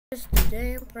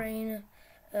Today I'm playing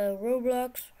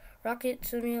Roblox Rocket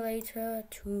Simulator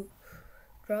 2.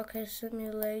 Rocket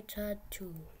Simulator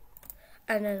 2.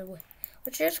 And then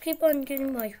let's just keep on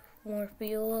getting my more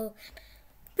fuel.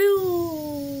 Boom!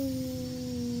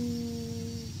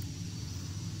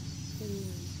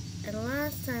 And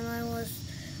last time I was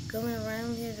going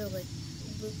around here to like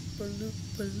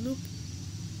loop.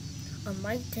 I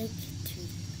might take you to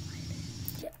the island.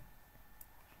 Yeah.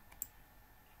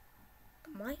 I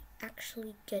might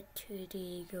actually get to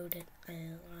the golden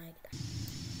island like that.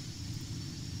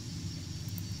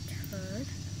 Turn.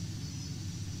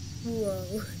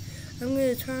 Whoa. I'm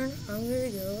gonna turn. I'm gonna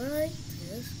go like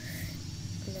this.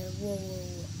 And then whoa.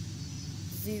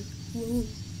 Zip. Whoa.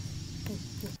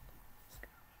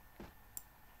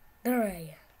 There I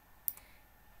am.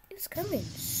 It's coming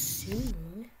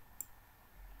soon.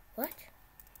 What?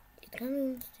 It's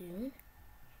coming soon?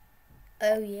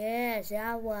 Oh yes,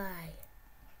 that why.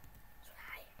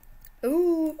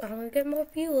 Ooh, I'm gonna get more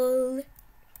fuel.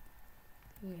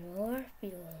 More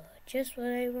fuel. Just what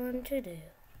I want to do.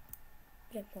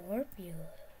 Get more fuel.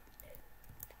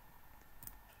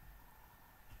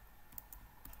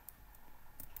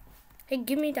 Hey,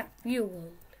 give me that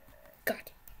fuel. Got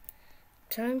it.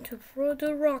 Time to throw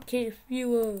the rocket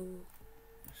fuel.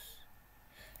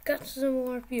 Got some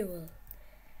more fuel.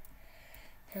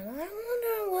 And I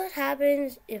wonder what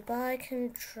happens if I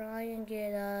can try and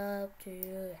get up to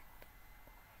that.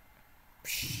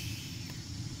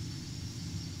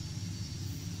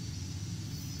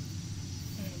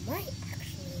 I might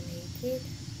actually make it.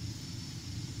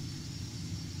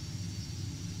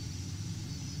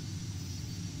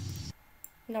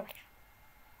 No.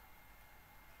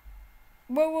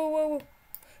 Whoa.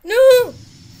 No!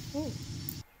 Ooh.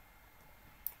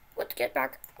 Let's get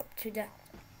back up to that.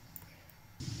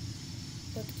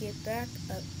 Let's get back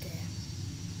up there.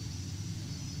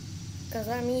 Because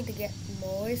I need to get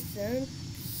more sun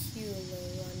fuel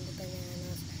on the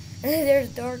bananas. There's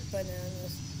dark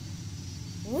bananas.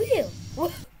 Whoa!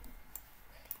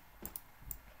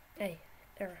 Hey,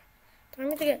 there.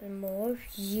 Time to get more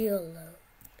fuel.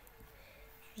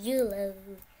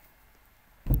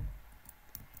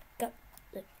 Got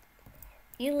the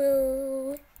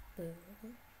fuel.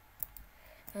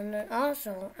 And then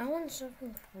also, I want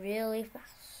something really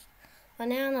fast.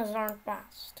 Bananas aren't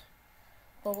fast.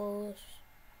 Bubbles,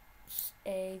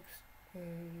 eggs,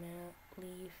 nut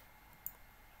leaf,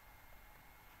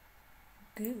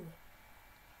 goo.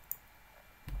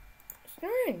 Is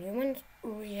there any new ones?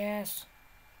 Oh yes.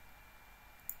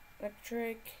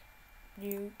 Electric,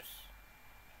 dupes.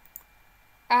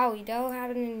 Oh, we don't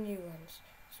have any new ones,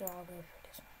 so I'll go for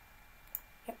this one.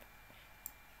 Yep.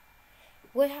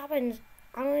 What happens?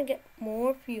 I'm gonna get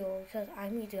more fuel because I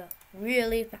need to go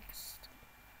really fast.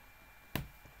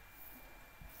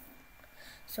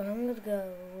 So I'm gonna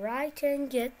go right and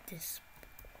get this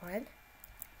one.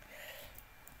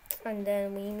 And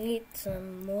then we need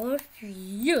some more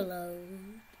fuel.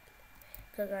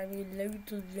 Because I need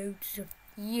loads of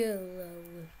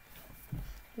fuel.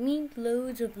 I need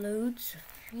loads of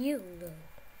fuel.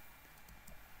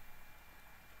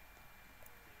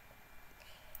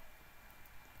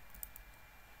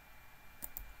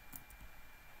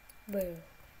 Boom.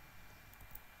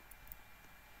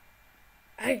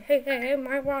 Hey,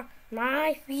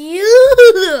 my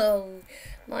fuel!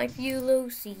 My fuel,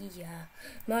 see ya.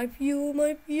 My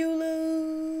fuel.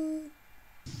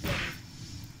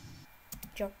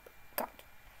 Jump, cut.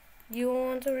 You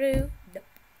want to do?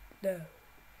 No.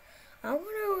 I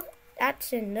wonder if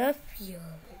that's enough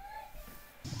fuel.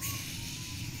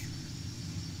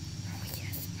 Oh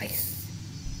yes, ice.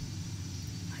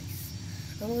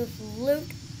 I'm gonna float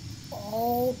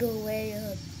all the way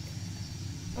up.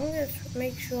 I'm gonna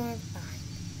make sure I'm fine.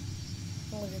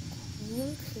 I'm gonna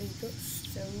quickly go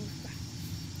so fast.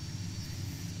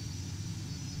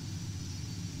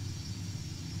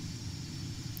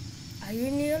 Are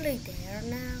you nearly there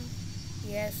now?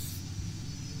 Yes.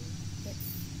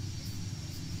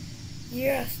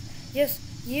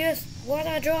 What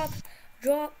I dropped?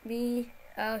 Drop me.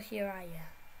 Oh, here I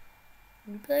am.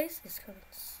 New place is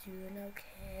coming soon,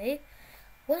 okay.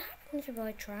 What happens if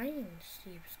I try and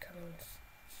see if it's coming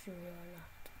soon or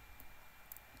not?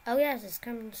 Oh yes, it's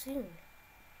coming soon.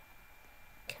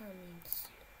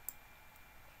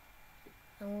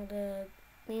 I'm gonna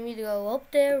need to go up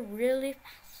there really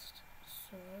fast.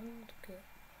 So I'm gonna go.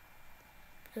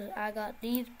 Because I got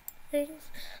these things,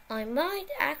 I might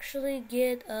actually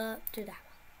get up to that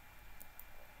one.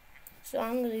 So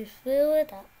I'm gonna fill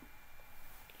it up.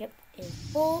 Yep,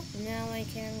 it's full. Now I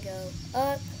can go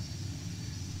up.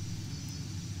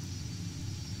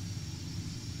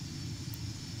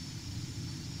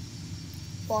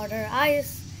 water,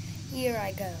 ice. Here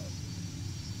I go.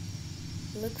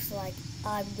 Looks like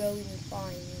I'm going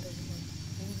fine.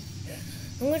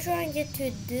 I'm gonna try and get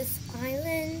to this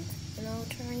island, and I'll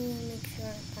try and make sure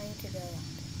I'm trying to go up.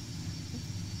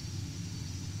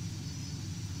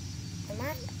 I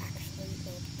might actually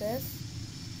make this.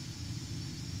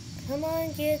 Come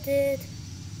on, get it.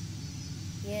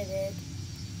 Get it.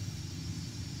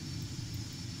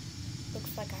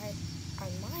 Looks like I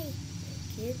might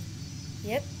make it.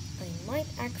 Yep, I might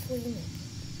actually make it.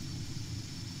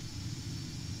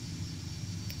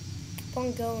 Keep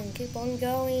on going, keep on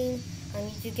going. I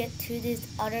need to get to this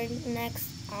other next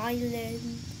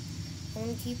island. I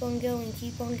want to keep on going,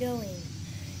 keep on going.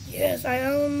 Yes, I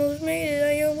almost made it,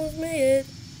 I almost made it.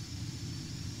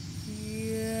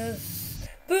 Yes.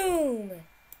 Boom.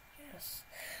 Yes.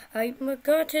 I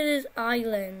got to this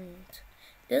island.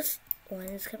 This one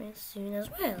is coming soon as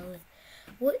well.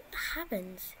 What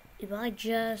happens if I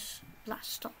just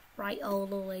blast off right all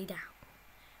the way down?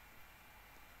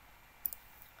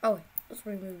 Oh wait, let's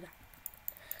remove that.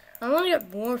 I want to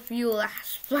get more fuel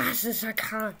as fast as I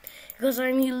can because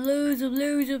I need loads of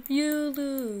fuel.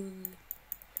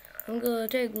 I'm gonna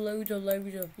take loads of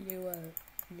fuel.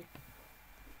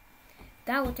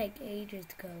 That will take ages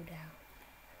to go down.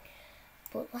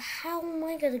 But how am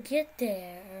I gonna get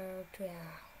there?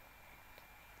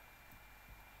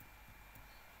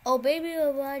 Oh baby,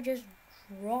 if I just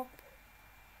drop.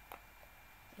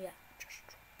 Yeah, just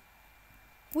drop.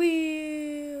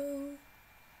 Wheel.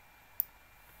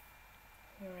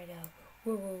 Here I go.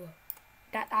 Whoa, whoa, whoa.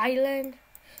 That island?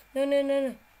 No, no, no,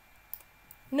 no.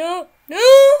 No,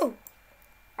 no!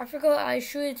 I forgot I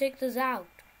should take this out.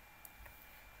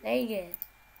 Dang it.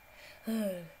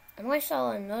 And I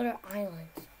saw another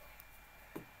island.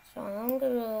 So I'm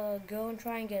gonna go and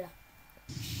try and get up.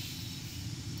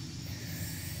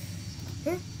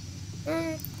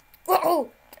 Whoa!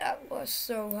 That was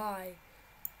so high.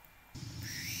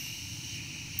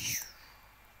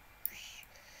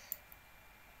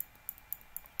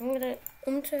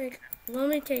 Let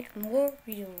me take more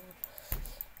fuel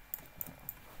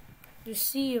to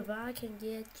see if I can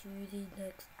get to the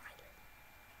next island.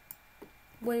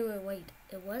 Wait.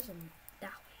 It wasn't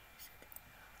that way, is it?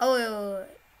 Oh,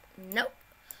 wait. Nope.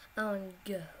 I want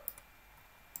to go.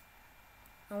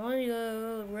 I want to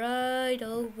go right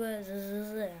over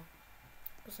there.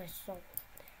 Because I saw it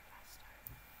there last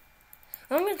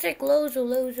time. I'm going to take loads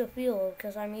of fuel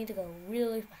because I need to go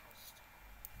really fast.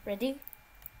 Ready?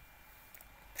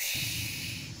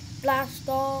 Blast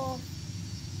off.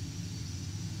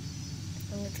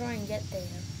 I'm going to try and get there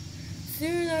as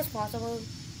soon as possible.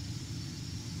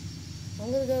 I'm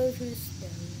going to go to the stone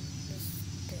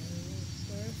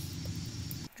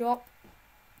first. Drop.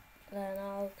 Then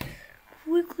I'll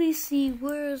quickly see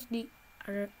where's the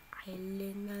other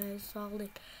island I saw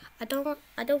it. I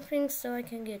don't think so I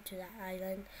can get to that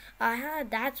island.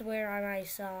 That's where I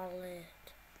saw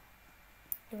it.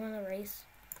 You wanna race?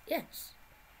 Yes.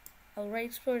 I'll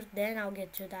race first, then I'll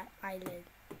get to that island.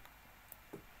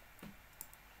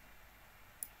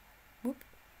 Whoop.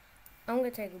 I'm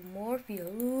gonna take more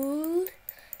fuel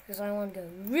because I want to go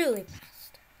really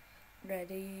fast.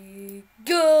 Ready,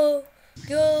 go,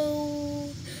 go,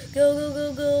 go, go,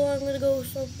 go, go. I'm gonna go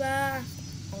so fast.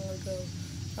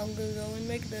 I'm gonna go and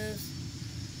make this.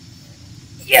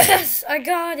 Yes, I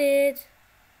got it.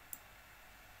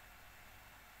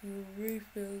 You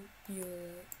refill your.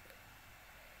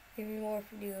 Give me more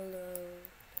fuel.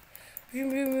 Boom,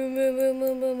 boom, boom, boom, boom,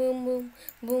 boom, boom, boom,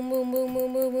 boom, boom, boom,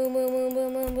 boom, boom, boom,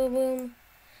 boom, boom, boom, boom.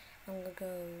 I'm gonna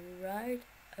go right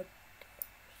up.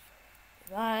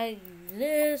 If I use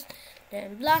this,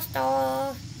 then blast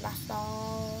off, blast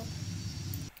off.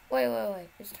 Wait.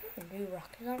 Is there a new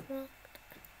rocket unlocked?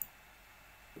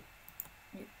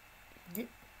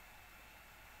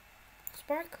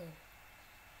 Sparkle.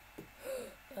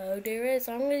 Oh, there is.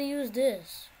 I'm gonna use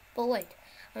this. But wait,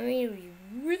 I'm gonna be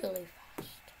really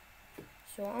fast.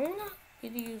 So I'm not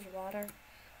gonna use water.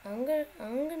 I'm gonna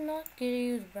not gonna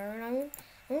use burn. I'm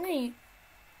gonna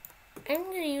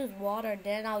use water.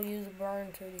 Then I'll use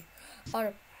burn to the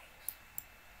other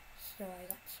place. So I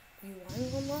got you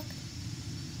want unlocked.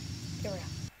 Here we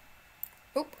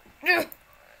go. Oop.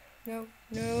 No.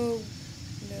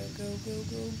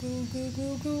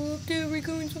 Go up there. We're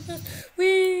going so fast.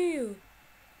 Whee!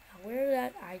 Now where's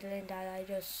that island that I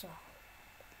just saw?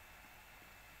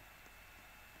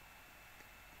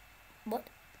 What?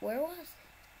 Where was it?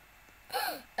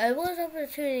 It was over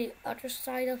to the other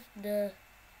side of the...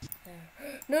 There.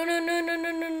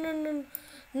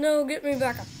 No, get me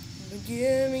back up.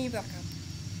 Get me back up.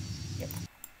 Yep.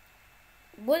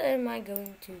 What am I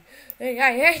going to...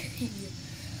 Hey.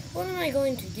 what am I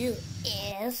going to do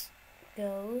is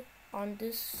go on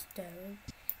this stone.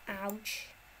 Ouch.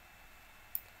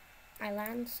 I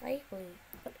land safely,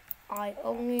 but I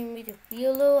only need to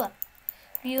fuel up.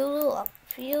 Fuel up.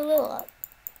 Fuel up.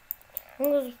 I'm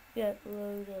gonna get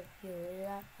loads of fuel. Is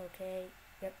that okay?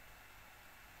 Yep.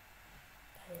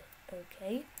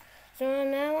 Okay. So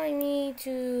now I need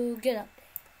to get up there.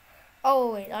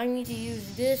 Oh wait, I need to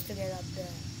use this to get up there.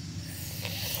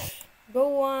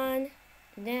 Go on.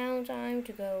 Now time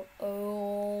to go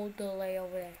all the way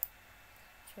over there.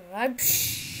 So I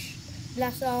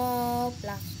blast off,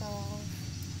 blast off.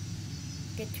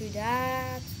 Get to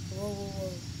that. Whoa, whoa,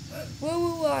 whoa. Whoa,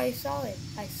 whoa, whoa, I saw it.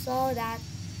 I saw that.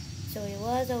 So it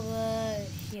was over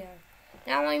here.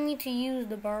 Now I need to use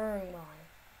the burn one.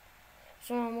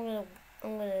 So I'm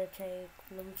gonna take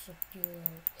loads of fuel.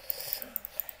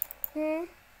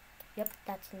 Yep,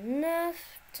 that's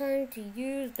enough. Time to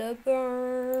use the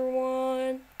burn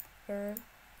one. Burn.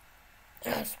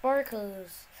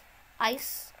 Sparkles.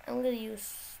 Ice. I'm gonna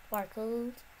use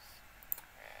sparkles.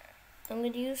 I'm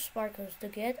gonna use sparkles to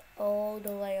get all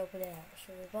the way over there.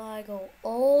 So if I go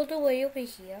all the way over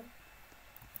here,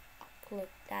 I'll click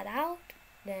that out.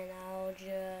 Then I'll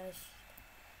just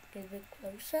get a bit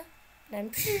closer. Then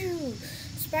phew,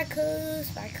 sparkles,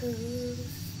 sparkles.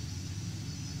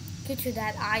 Get to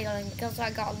that island because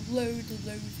I got loads and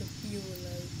loads of fuel.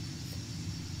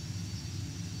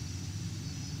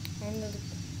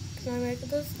 Can I make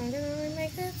this? I'm gonna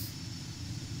make this.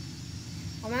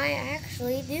 I might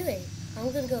actually do it.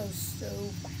 I'm gonna go so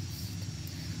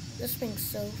fast. This thing's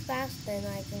so fast, then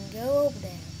I can go over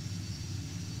there.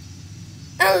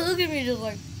 Oh, look at me just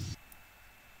like.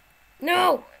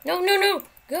 No, no, no, no.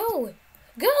 Go,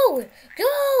 go,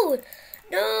 go.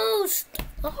 No,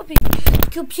 stop it.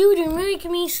 Computer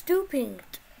making me stupid.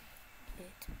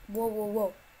 Whoa, whoa,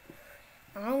 whoa.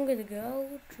 I'm gonna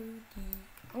go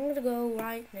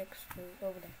right next to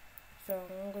over there. So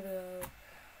I'm gonna go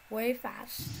way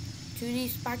fast to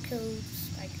these sparkles,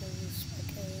 sparkles,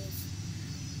 sparkles.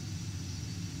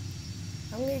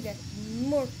 I'm gonna get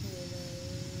more fuel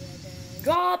and then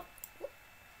drop.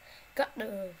 Got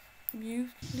the fuel.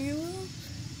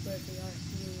 Where's the fuel?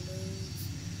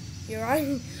 Here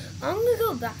I'm gonna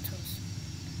go back to us.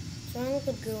 So I'm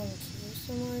gonna go and kill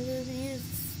someone. I'm gonna use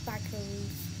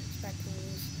sparkles,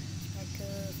 sparkles,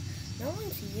 sparkles. No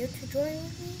one's here to join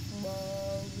with me.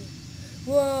 Whoa,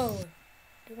 whoa.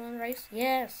 Do you want to race?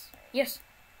 Yes, yes,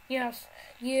 yes,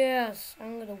 yes.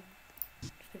 I'm gonna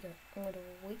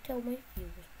wait till my fuel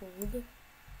is full.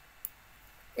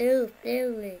 Fill it,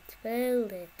 fill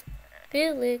it,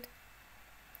 fill it.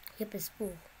 Yep, it's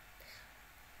full.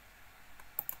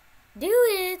 Do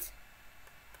it.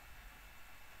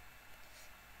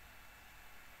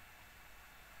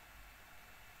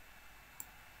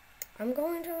 I'm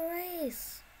going to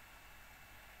race.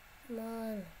 Come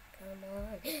on. Come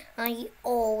on. I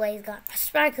always got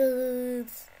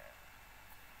sparkles.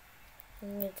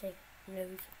 I'm going to take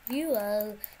loads of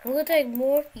fuel. I'm going to take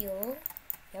more fuel.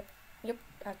 Yep. Yep.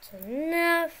 That's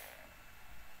enough.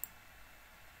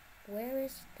 Where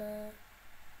is the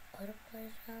other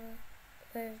place?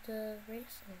 Where's the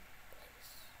racing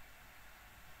place?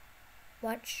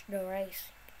 Watch the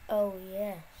racing. Oh,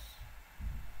 yes.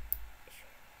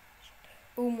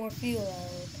 Oh, more fuel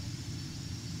out.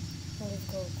 Let's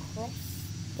go across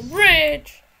the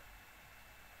bridge.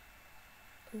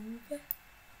 Over.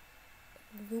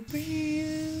 Over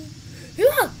here.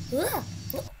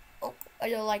 Oh, I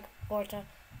don't like water.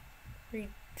 3,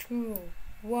 2,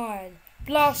 1.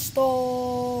 Blast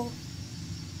off.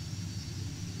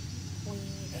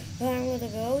 I'm gonna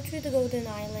go to the Golden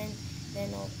Island.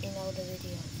 Then I'll end all the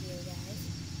video here, guys.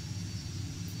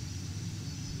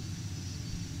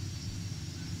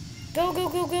 Go, go,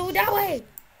 go, go that way.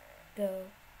 Go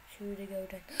to the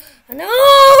Golden.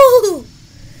 No!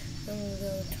 I'm gonna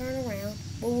go turn around.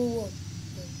 Whoa, whoa,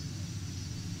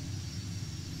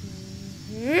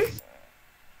 whoa.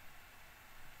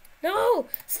 No!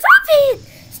 Stop it!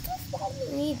 Stop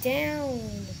following me down.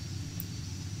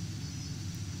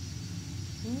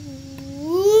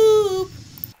 Whoop.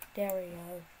 There we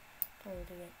go. Time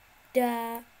to get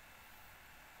that.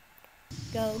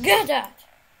 Go get that!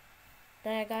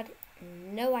 Did I got it?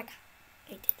 No, I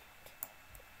didn't.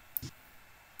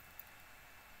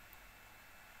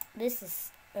 This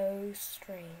is so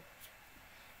strange.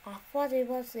 I thought it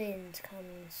wasn't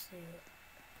coming soon.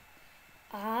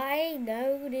 I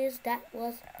noticed that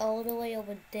was all the way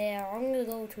over there. I'm gonna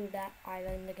go to that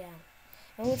island again.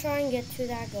 I'm gonna try and get to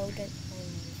that golden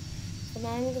island. But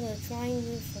I'm gonna try and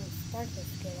use some sparkles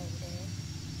to get over there.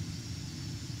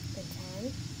 Good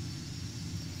time.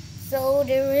 So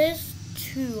there is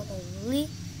two only.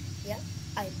 Yep,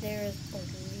 there is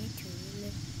only two.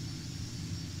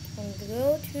 I'm gonna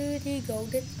go to the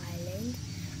Golden Island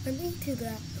and meet to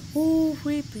that all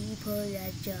three people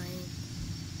that joined.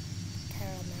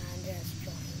 Caraman just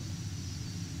joined.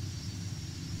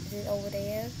 Is it over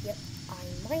there? Yep, I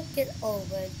might get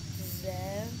over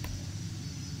there.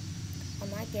 I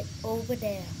might get over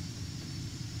there.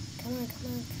 Come on,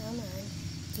 come on, come on.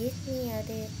 Get me out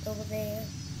there, over there.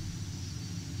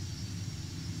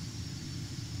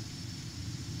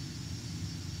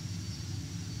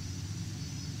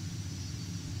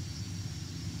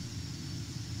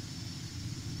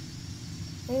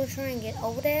 I'm gonna try and get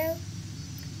over there,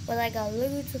 but I got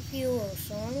loads of fuel,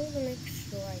 so I'm gonna make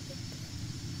sure I get there.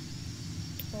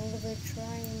 I'm gonna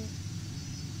try and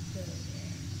go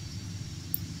there.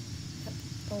 Yep,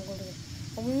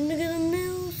 I'm gonna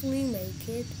mostly make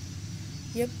it.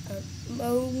 Yep, I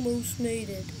almost made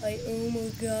it. I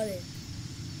almost got it.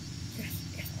 Yes,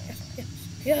 yes, yes, yes,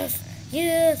 yes,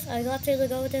 yes! I got to the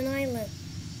Golden Island.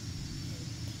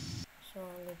 So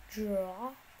I'm gonna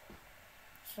drop.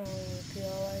 So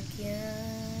go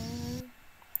again.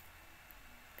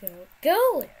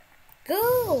 Go,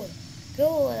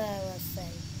 what I was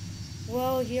saying.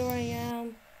 Well, here I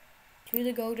am to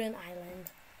the Golden Island.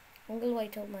 I'm gonna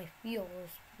wait till my fuel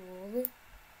is full.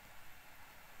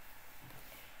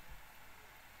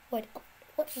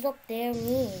 What's up there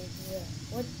means?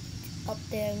 What up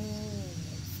there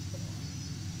means?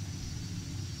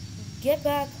 Get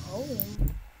back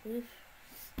home with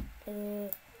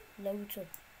loads of.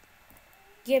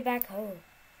 Get back home.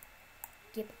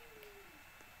 Get back.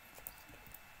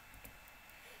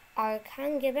 I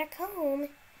can't get back home,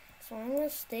 so I'm gonna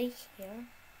stay here.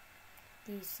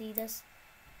 Do you see this?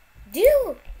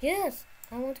 Dude! Yes!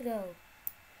 I want to go.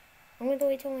 I'm gonna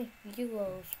wait till my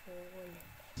fuel's full.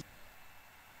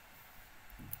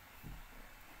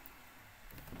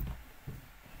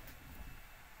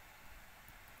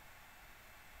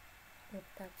 If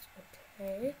that's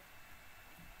okay.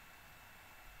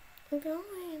 I'm going,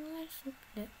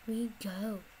 let me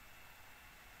go.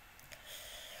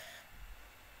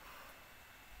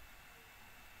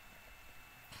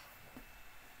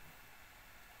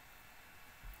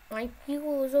 My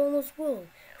fuel is almost full.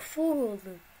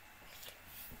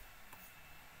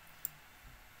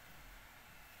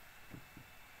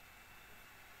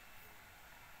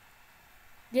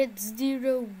 Get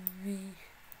 0 V.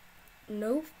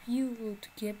 No fuel to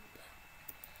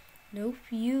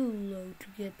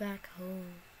get back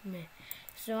home.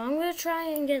 So I'm gonna try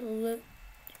and get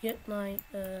my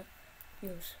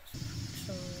fuel system.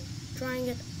 So I'm gonna try and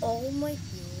get all my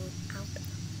fuel out.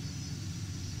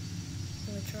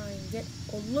 I'm gonna try and get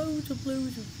loads of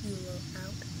fuel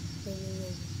out.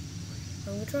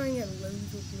 I'm gonna try and get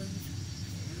loads of fuel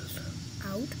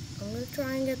out. I'm gonna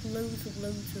try and get loads of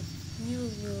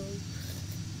fuel.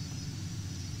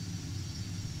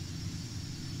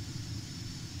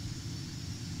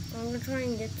 I'm gonna try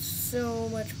and get so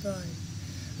much fun.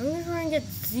 I'm gonna try and get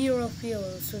 0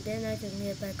 fuel so then I can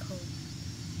get back home.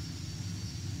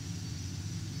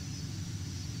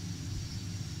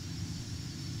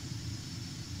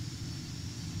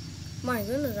 My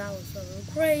goodness, that was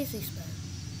a crazy spell.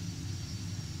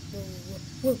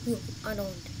 Whoa. I don't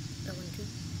want to.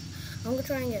 I'm gonna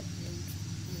try and get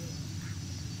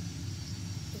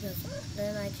because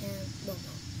then I can. Whoa.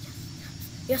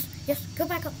 Yes. Go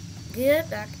back up. Get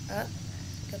back up.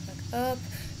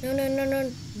 No.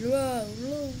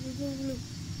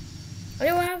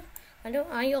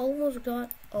 I almost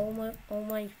got all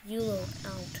my fuel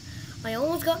out. I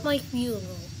almost got my fuel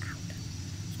out.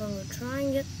 So I'm gonna try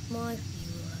and get my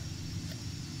fuel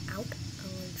out. I'm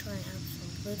gonna try and have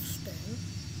some good spin.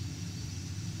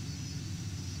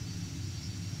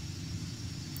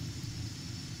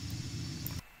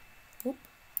 Nope.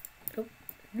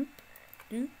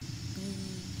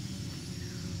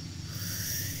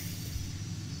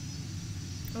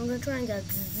 I'm gonna try and get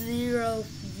 0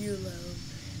 fuel,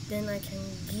 then I can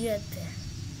get there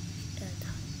that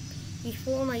time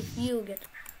before my fuel gets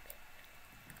back.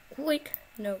 Quick,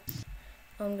 no.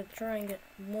 I'm gonna try and get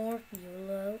more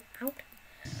fuel out. I'm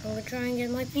gonna try and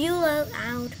get my fuel out.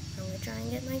 I'm gonna try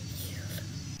and get my fuel.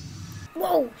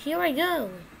 Whoa! Here I go.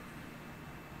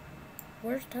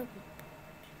 Where's the?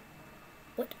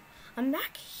 What? I'm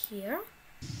back here.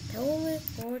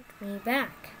 Teleport me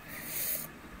back.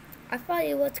 I thought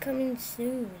it was coming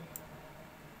soon.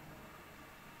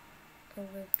 I'm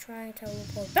gonna try and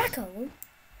teleport back home.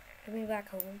 Get me back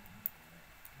home.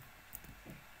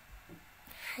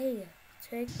 Hey,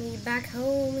 take me back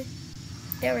home.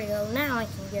 There we go. Now I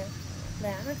can get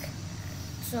back.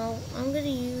 So I'm gonna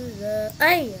use the.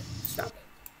 Hey, stop it.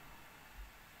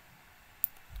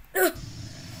 Good.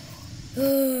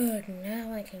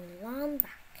 Now I can run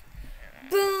back.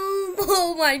 Boom!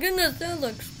 Oh my goodness, that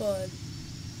looks fun.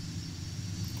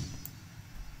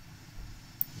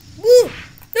 Woo!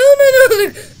 No!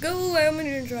 Go away! I'm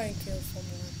gonna try and kill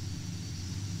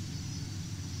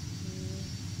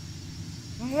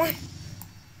someone.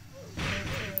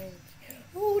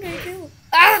 Oh, they killed.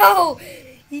 Ow!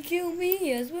 He killed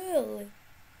me as well.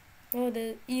 Oh,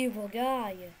 the evil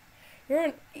guy. You're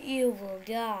an evil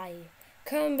guy.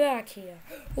 Come back here.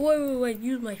 Wait.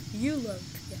 Use my feeler.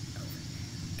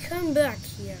 Come back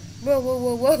here.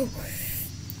 Whoa.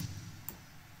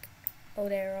 Oh,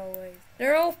 they're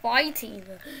all fighting.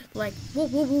 Like,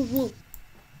 whoa.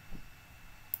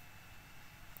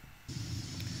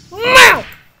 Meow!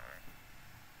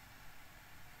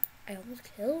 I almost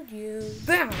killed you.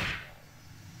 Bam!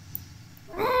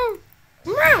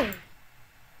 Meow!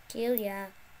 Kill ya.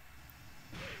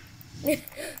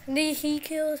 He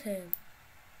killed him.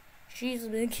 She's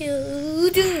been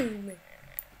killed.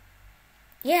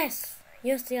 Yes.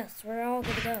 We're all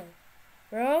gonna go.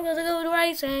 We're all gonna go to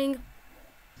racing.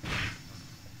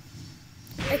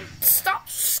 Stop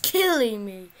killing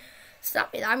me.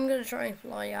 Stop it. I'm gonna try and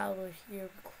fly out of here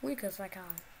quick as I can.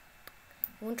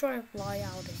 I'm gonna try and fly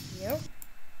out of here.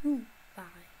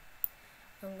 Bye.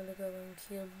 I'm gonna go and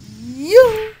kill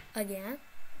you again.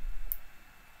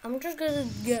 I'm just gonna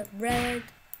get red.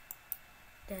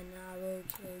 Then I will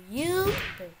kill you.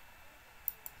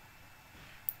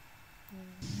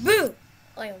 Boo!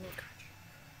 I almost got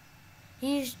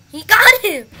you. He got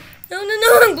him! No,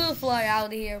 I'm gonna fly out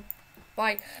of here.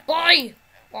 Fly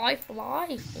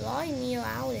me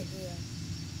out of here.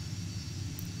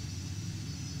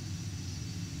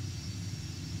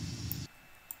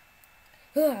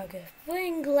 Oh, good.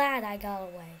 I'm glad I got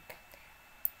away.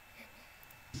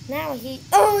 Now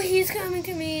he's coming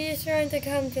to me. He's trying to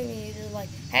come to me. He's like,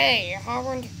 hey, I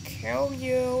want to kill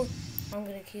you. I'm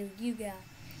gonna kill you guys.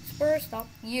 First up,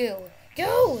 you.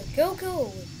 Go.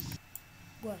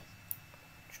 What?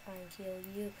 Try and kill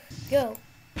you. Go.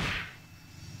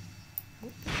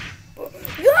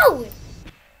 Go!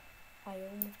 I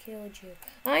almost killed you.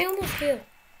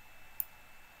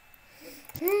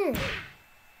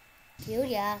 Kill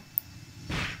ya.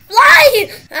 Fly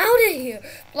out of here.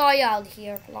 Fly out of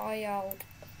here.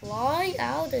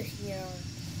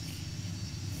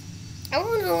 I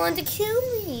don't want to kill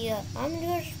me. I'm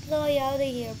gonna fly out of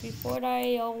here before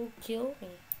they all kill me.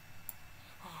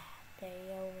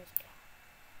 They almost got.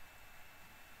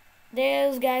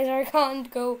 Those guys are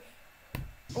can't go.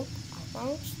 Oh, I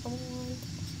found someone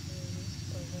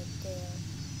over there.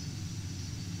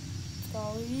 So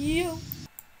you.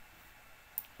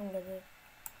 I'm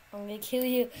gonna kill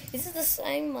you. Is it the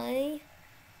same way?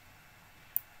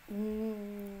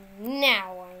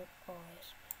 Now I'm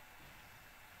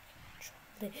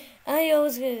I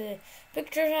always get it.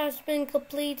 Picture has been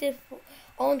completed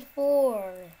on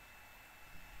 4.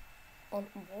 Oh,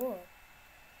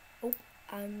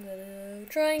 I'm gonna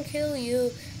try and kill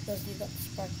you because you got the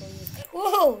sparklies.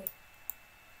 Whoa!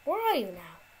 Where are you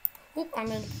now? Oop,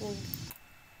 I'm in the pool.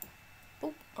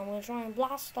 Oop, I'm gonna try and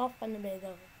blast off in the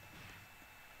middle.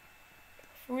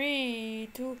 3,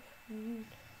 2,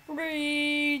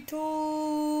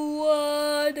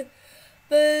 1.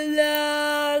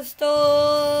 Blast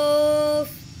off!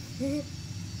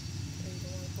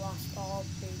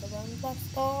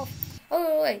 Blast off!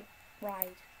 Oh wait,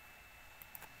 ride.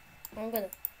 I'm gonna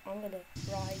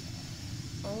ride.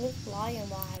 I'm gonna fly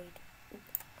and ride.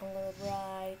 I'm gonna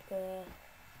ride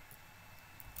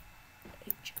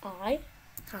H-I.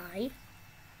 Hi.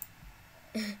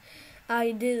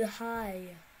 I did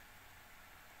high.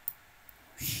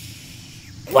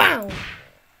 Wow!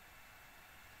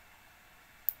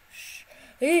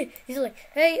 He's like,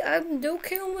 hey, don't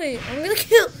kill me. I'm gonna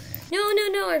kill.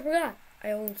 No, I forgot.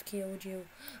 I almost killed you.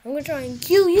 I'm gonna try and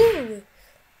kill you.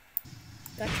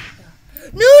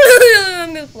 No,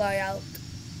 I'm gonna fly out.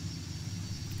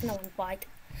 No one fight.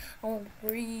 On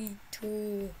 3,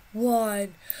 2,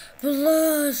 1,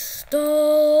 blast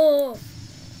off.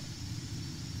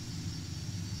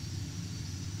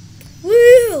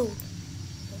 Woo!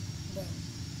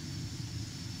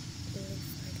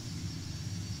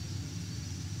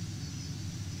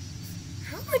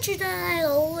 How much is that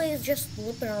always just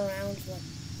flipping around like?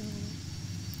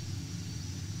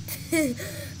 I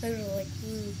was like,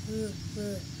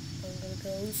 I'm gonna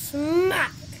go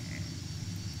smack.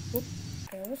 Oop,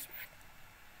 I almost smacked.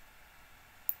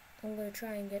 I'm gonna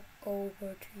try and get over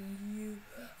to you.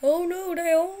 Oh no,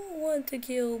 they all want to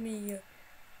kill me.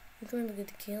 I'm trying to get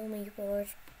to kill me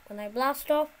first. When I blast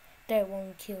off, they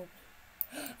won't kill me.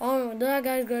 Oh no, that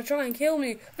guy's gonna try and kill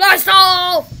me. Blast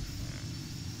off!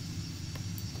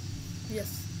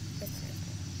 Yes.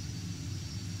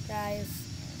 Guys,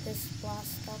 this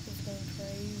blast stop is going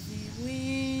crazy.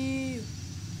 Wee!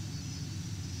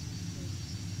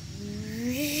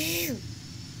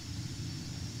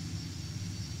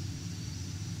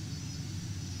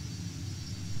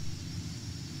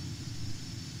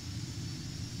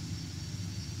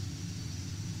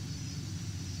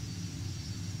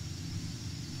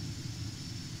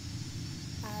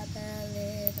 I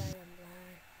believe I am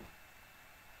blind.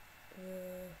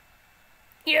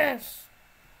 Yes!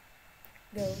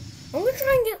 Go. I'm gonna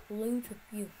try and get loads of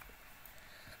fuel.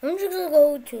 I'm just gonna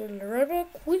go to the river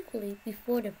quickly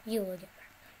before the fuel get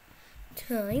back.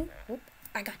 Time. Oh,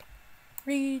 I got it.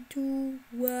 3, 2,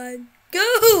 1,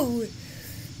 go!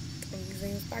 I'm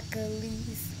using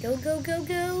sparklies. Go, go, go,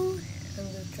 go. I'm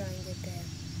gonna try and get there.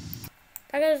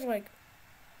 That guy's like,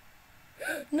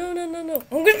 no, no, no, no.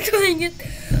 I'm gonna try and get,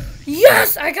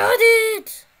 yes, I got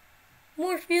it!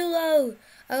 More fuel.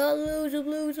 I got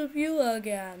loads of fuel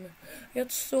again. I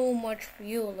got so much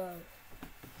fuel.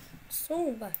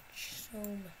 So much.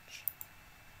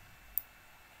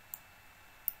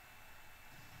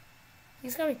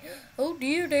 He's coming. Oh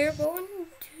dear, they're going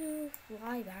to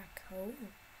fly back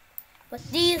home. But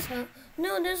these,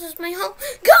 no, this is my home.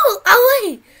 Go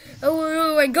away!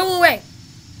 Oh, wait, go away!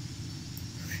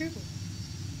 Shoot.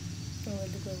 I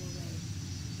want to go away.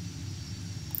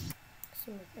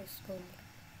 See my face going.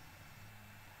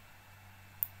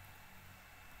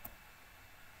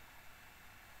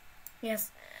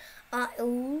 Yes, I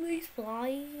always fly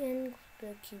and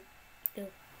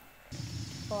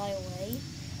fly away.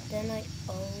 Then I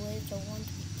always don't want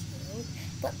to be killed.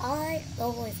 But I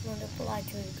always want to fly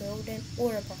to the golden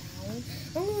or brown.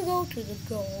 I'm gonna go to the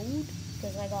gold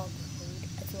because I got gold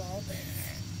as well.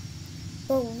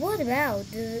 But what about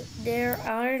there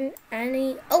aren't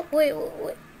any? Oh wait.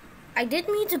 I did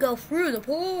mean to go through the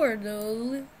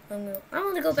portal. I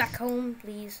want to go back home,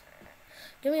 please.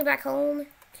 Give me back home.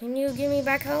 Can you give me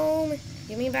back home?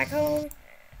 Give me back home.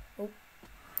 Oh,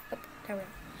 there we go.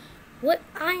 What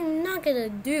I'm not gonna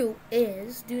do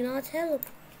is do not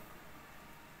teleport.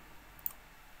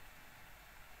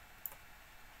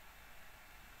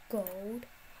 Gold,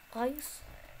 ice,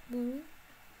 blue,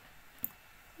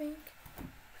 pink,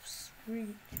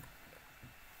 sweet.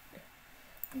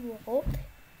 Gold,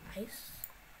 ice,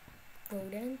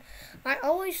 golden. I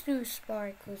always do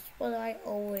sparkles, what I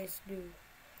always do.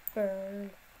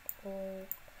 Burn, gold.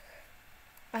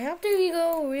 I have to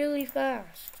go really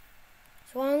fast.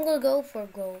 So I'm gonna go for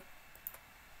gold.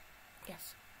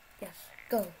 Yes,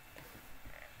 gold.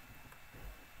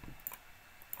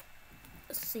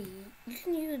 Let's see, you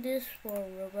can use this for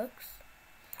Robux.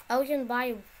 I can buy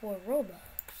it for Robux.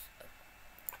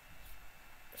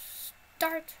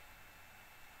 Start.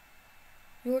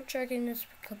 Your check-in is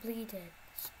completed.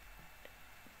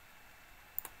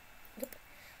 Yep,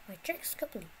 my check's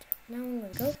completed. Now I'm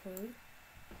gonna go through.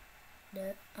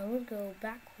 I'm gonna go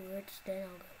backwards. Then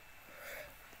I'll go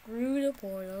through the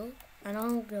portal, and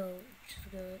I'll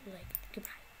just go like goodbye.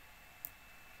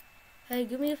 Hey,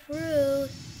 give me a fruit.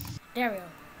 There we go.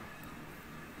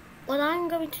 What I'm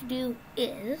going to do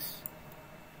is,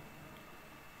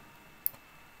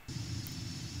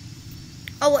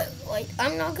 oh wait,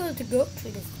 I'm not going to go to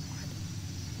this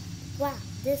one. Wow,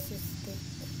 this is the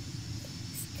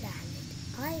Stranded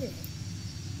Island.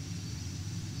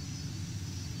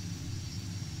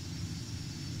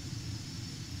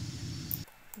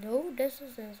 No, this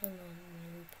isn't a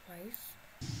new place.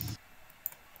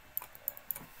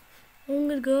 I'm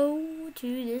gonna go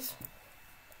to this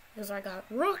because I got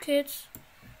rockets.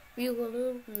 We go a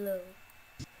little low.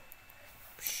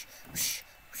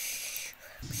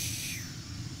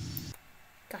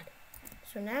 Got it.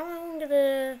 So now I'm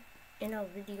gonna end our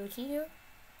video here.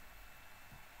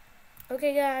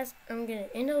 Okay guys, I'm gonna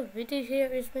end our video here.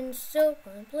 It's been so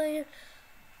fun playing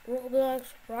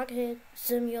RobIox Rocket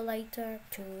Simulator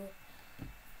 2.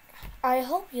 I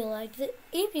hope you liked it.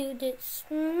 If you did,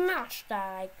 smash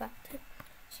that like button.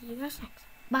 See you guys next.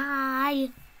 Bye.